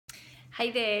Hey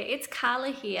there, it's Carla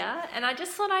here, and I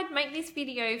just thought I'd make this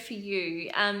video for you.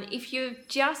 If you've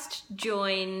just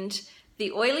joined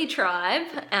the oily tribe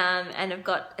and have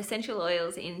got essential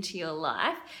oils into your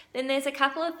life, then there's a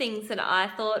couple of things that I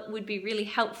thought would be really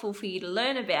helpful for you to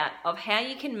learn about of how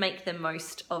you can make the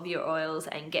most of your oils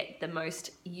and get the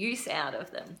most use out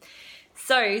of them.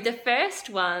 So the first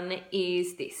one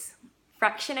is this,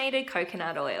 fractionated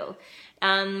coconut oil.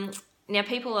 Now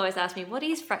people always ask me, what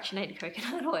is fractionated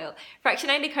coconut oil?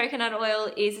 Fractionated coconut oil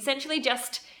is essentially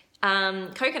just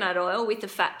coconut oil with the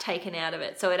fat taken out of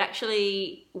it. So it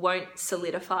actually won't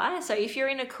solidify. So if you're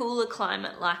in a cooler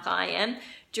climate like I am,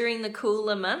 during the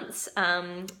cooler months,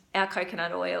 our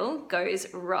coconut oil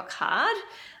goes rock hard.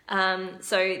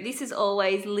 So this is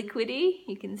always liquidy,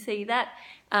 you can see that,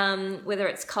 whether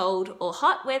it's cold or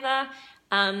hot weather.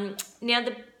 Now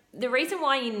the reason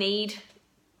why you need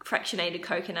fractionated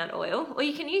coconut oil, or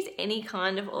you can use any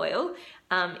kind of oil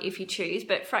if you choose,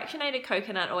 but fractionated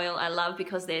coconut oil I love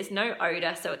because there's no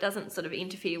odor, so it doesn't sort of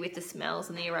interfere with the smells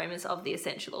and the aromas of the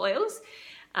essential oils.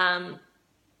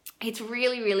 It's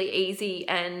really easy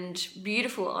and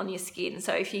beautiful on your skin,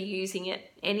 so if you're using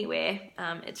it anywhere,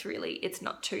 it's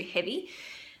not too heavy.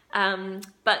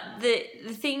 But the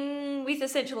thing with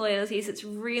essential oils is it's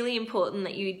really important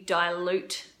that you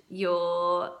dilute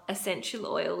your essential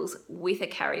oils with a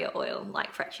carrier oil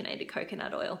like fractionated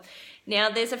coconut oil. Now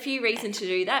there's a few reasons to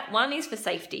do that. One is for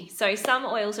safety. So some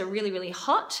oils are really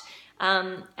hot,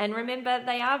 and remember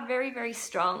they are very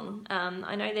strong.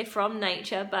 I know they're from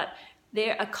nature, but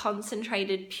they're a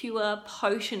concentrated, pure,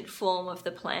 potent form of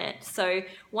the plant. So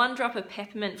 1 drop of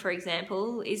peppermint, for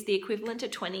example, is the equivalent to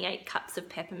 28 cups of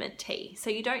peppermint tea. So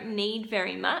you don't need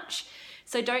very much.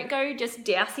 So don't go just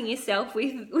dousing yourself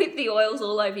with the oils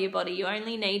all over your body. You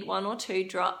only need 1 or 2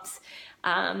 drops,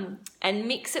 and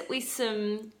mix it with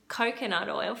some coconut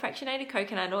oil, fractionated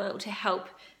coconut oil, to help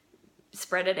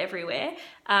spread it everywhere.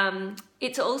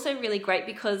 It's also really great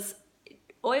because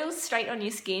oils straight on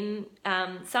your skin,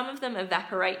 some of them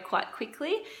evaporate quite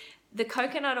quickly. The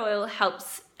coconut oil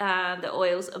helps the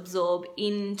oils absorb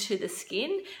into the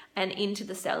skin and into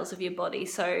the cells of your body.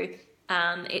 So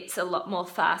it's a lot more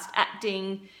fast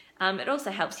acting. It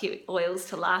also helps your oils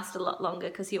to last a lot longer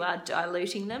because you are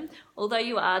diluting them. Although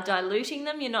you are diluting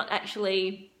them, you're not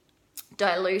actually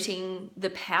diluting the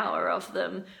power of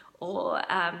them or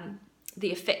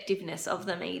the effectiveness of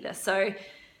them either. So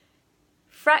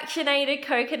fractionated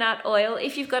coconut oil,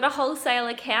 if you've got a wholesale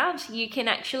account, you can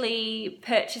actually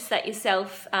purchase that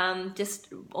yourself, just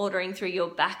ordering through your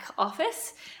back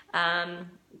office.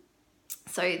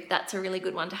 So that's a really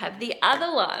good one to have. The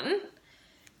other one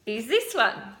is this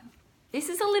one. This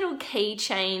is a little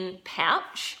keychain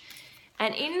pouch,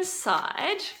 and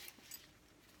inside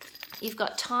you've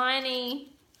got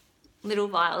tiny little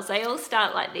vials. They all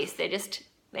start like this.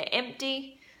 They're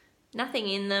empty, nothing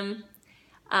in them.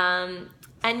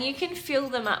 And you can fill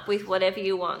them up with whatever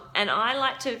you want. And I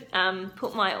like to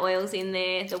put my oils in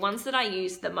there, the ones that I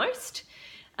use the most,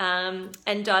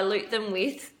 and dilute them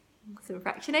with some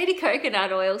fractionated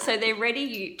coconut oil so they're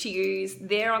ready to use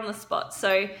there on the spot.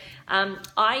 So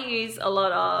I use a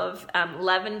lot of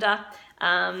lavender.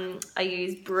 I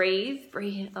use Breathe,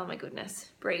 oh my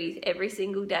goodness, Breathe every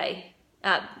single day.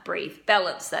 Breathe,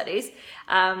 Balance, that is.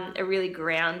 A really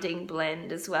grounding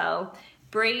blend as well.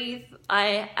 Breathe,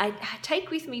 I take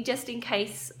with me just in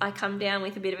case I come down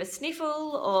with a bit of a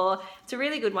sniffle, or it's a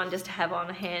really good one just to have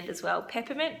on hand as well.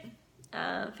 Peppermint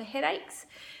for headaches.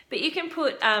 But you can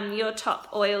put your top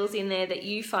oils in there that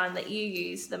you find that you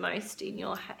use the most in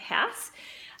your house.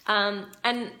 And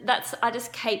I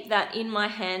just keep that in my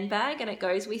handbag and it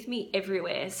goes with me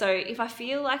everywhere. So if I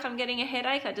feel like I'm getting a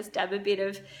headache, I just dab a bit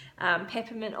of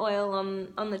peppermint oil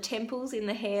on the temples in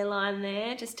the hairline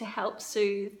there just to help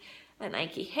soothe an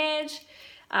achy head.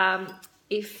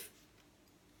 If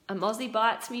a mozzie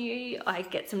bites me, I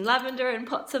get some lavender and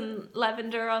put some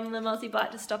lavender on the mozzie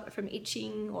bite to stop it from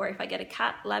itching, or if I get a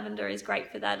cut, lavender is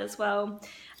great for that as well.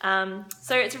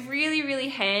 So it's really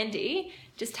handy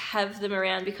just to have them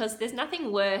around, because there's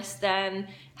nothing worse than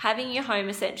having your home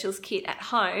essentials kit at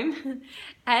home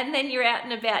and then you're out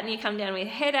and about and you come down with a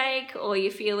headache, or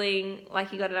you're feeling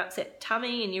like you got an upset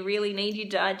tummy and you really need your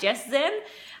Digeszen.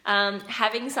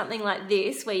 Having something like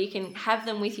this where you can have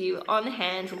them with you on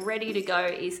hand ready to go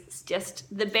is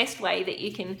just the best way that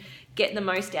you can get the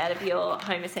most out of your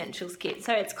home essentials kit.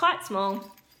 So it's quite small,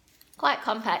 quite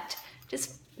compact,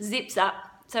 just zips up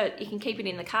So you can keep it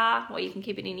in the car or you can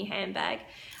keep it in your handbag.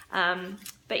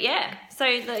 But yeah, so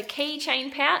the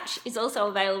keychain pouch is also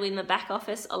available in the back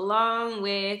office along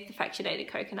with the fractionated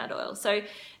coconut oil. So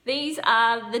these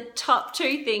are the top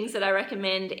 2 things that I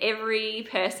recommend every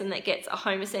person that gets a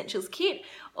Home Essentials kit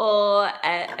or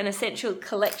an essential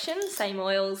collection, same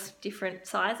oils, different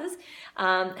sizes,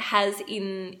 has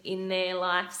in their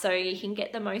life, so you can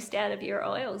get the most out of your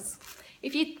oils.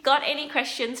 If you've got any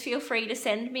questions, feel free to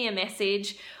send me a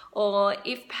message, or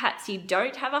if perhaps you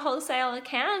don't have a wholesale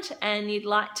account and you'd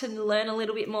like to learn a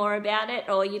little bit more about it,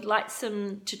 or you'd like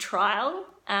to trial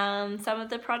some of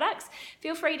the products,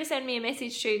 feel free to send me a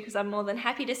message too, because I'm more than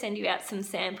happy to send you out some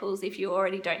samples if you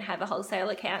already don't have a wholesale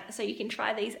account, so you can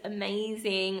try these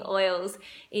amazing oils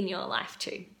in your life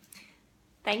too.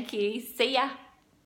 Thank you. See ya.